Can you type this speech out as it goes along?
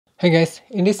Hey guys,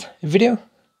 in this video,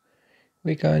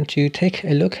 we're going to take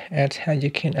a look at how you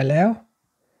can allow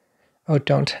or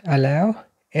don't allow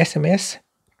SMS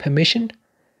permission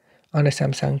on the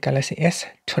Samsung Galaxy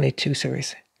S22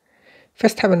 series.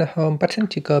 First, tap on the home button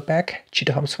to go back to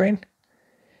the home screen.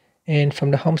 And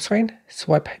from the home screen,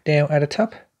 swipe down at the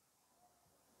top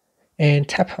and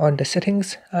tap on the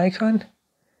settings icon.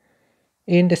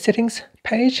 In the settings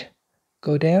page,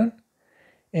 go down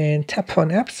and tap on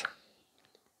apps.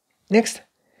 Next,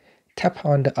 tap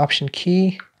on the option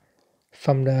key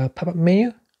from the pop-up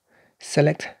menu,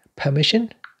 select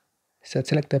permission. So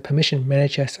select the permission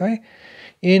manager,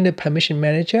 In the permission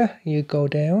manager, you go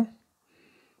down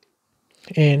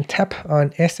and tap on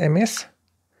SMS.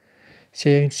 So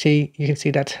you can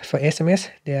see that for SMS,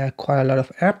 there are quite a lot of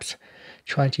apps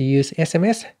trying to use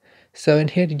SMS. So in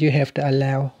here, you have the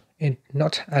allow and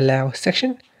not allow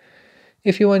section.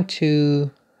 If you want to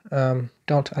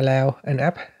don't allow an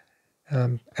app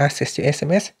access to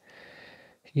SMS,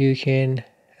 you can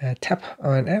tap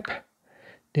on app,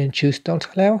 then choose don't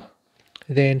allow,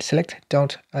 then select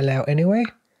don't allow anyway,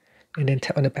 and then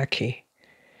tap on the back key.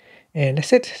 And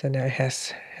that's it. So now it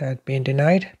has been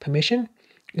denied permission.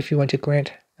 If you want to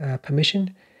grant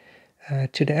permission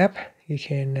to the app, you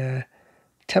can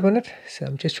tap on it. So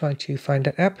I'm just trying to find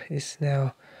that app. It's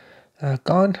now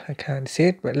gone. I can't see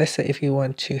it, but let's say if you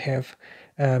want to have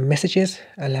messages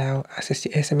allow access to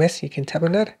SMS, you can tap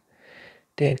on that,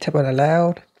 then tap on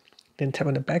allowed, then tap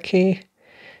on the back key.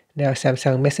 Now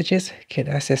Samsung Messages can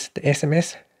access the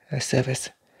SMS service.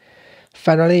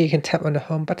 Finally, you can tap on the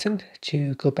home button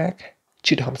to go back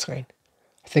to the home screen.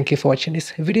 Thank you for watching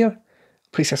this video.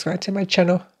 Please subscribe to my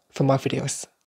channel for more videos.